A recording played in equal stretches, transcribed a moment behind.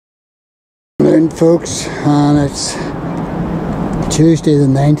afternoon, folks, and it's Tuesday the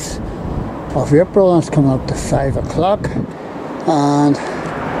 9th of April, and it's coming up to 5 o'clock, and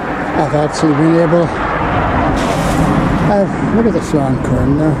I've actually been able, look at the flying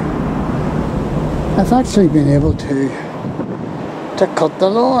curtain there, I've actually been able to cut the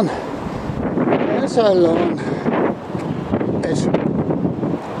lawn. That's our lawn.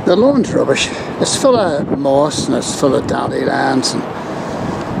 The lawn's rubbish. It's full of moss and it's full of dandelions, and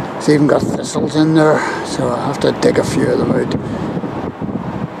it's even got thistles in there, so I have to dig a few of them out.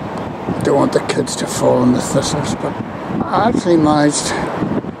 I don't want the kids to fall in the thistles, but I actually managed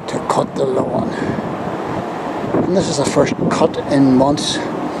to cut the lawn. And this is the first cut in months,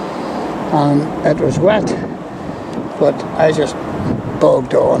 and it was wet, but I just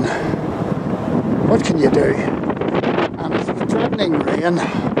bogged on. What can you do? And it's threatening rain.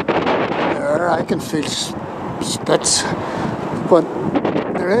 There, I can feel splits, but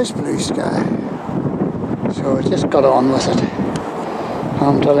there is blue sky, so I just got on with it.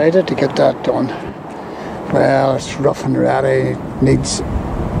 I'm delighted to get that done. Well, it's rough and ready. It needs,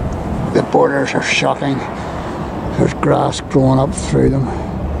 the borders are shocking. There's grass growing up through them,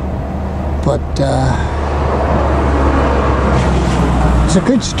 but it's a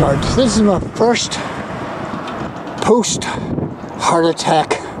good start. This is my first post heart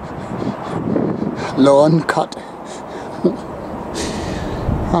attack lawn cut.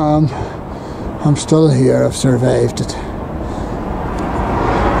 I'm still here. I've survived it,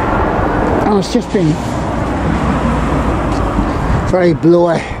 and it's just been very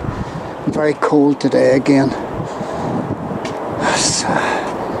blowy and very cold today again.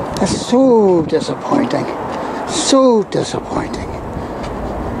 It's so disappointing, so disappointing.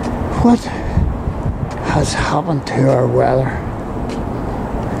 What has happened to our weather?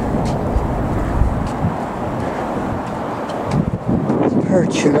 Her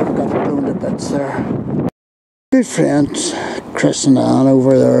tulip got blown to bits there. Good friends Chris and Anne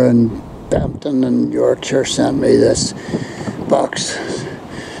over there in Bampton in Yorkshire sent me this box,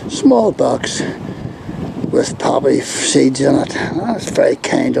 small box with poppy seeds in it. That's very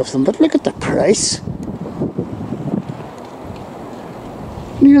kind of them, but look at the price.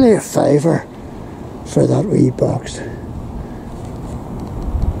 Nearly a £5 for that wee box.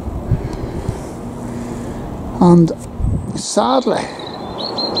 And sadly,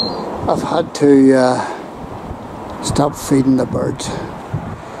 I've had to stop feeding the birds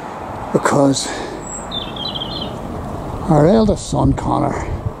because our eldest son Connor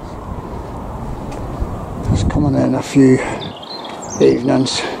was coming in a few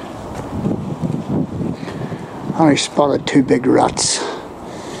evenings and he spotted 2 big rats.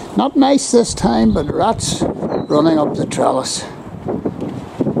 Not mice this time, but rats running up the trellis.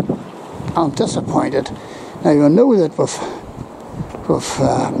 I'm disappointed. Now you know that with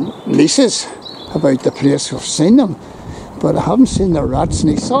leases about the place, we've seen them, but I haven't seen the rats, and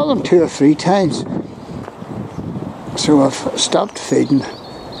he saw them 2 or 3 times. So I've stopped feeding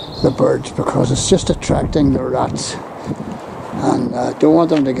the birds because it's just attracting the rats, and I don't want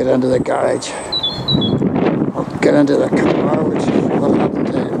them to get into the garage or get into the car, which is what happened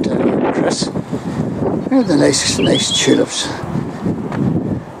to Chris. They're the nice tulips.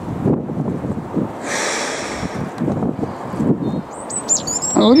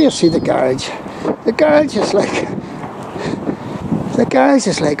 And what do you see the garage? The garage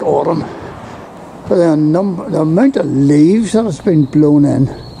is like autumn. For the amount of leaves that has been blown in.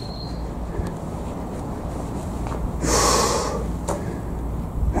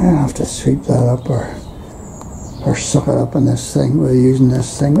 I have to sweep that up or suck it up in this thing. We're using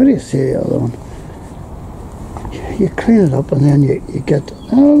this thing. What do you see the other one? You clean it up and then you get,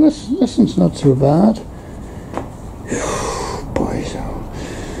 oh, this one's not so bad. Boy,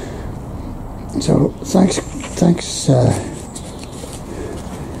 so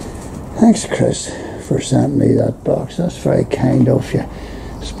thanks Chris for sending me that box. That's very kind of you,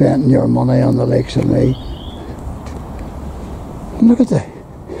 spending your money on the likes of me. And look at the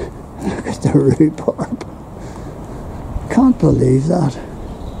rhubarb. Can't believe that.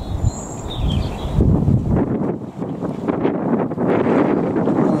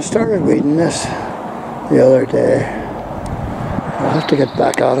 I started reading this the other day. I'll have to get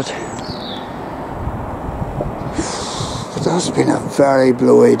back at it. It's been a very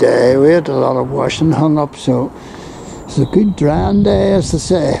blowy day. We had a lot of washing hung up, so it's a good drying day, as they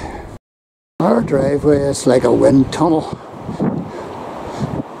say. Our driveway is like a wind tunnel.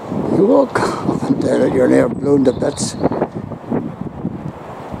 You walk up and down it, you're near blown to bits.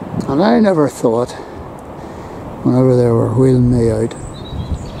 And I never thought, whenever they were wheeling me out,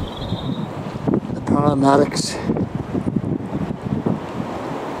 the paramedics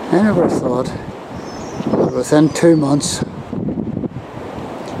I never thought that within 2 months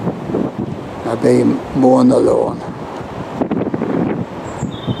I'd be mowing the lawn.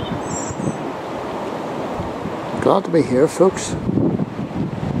 Glad to be here, folks.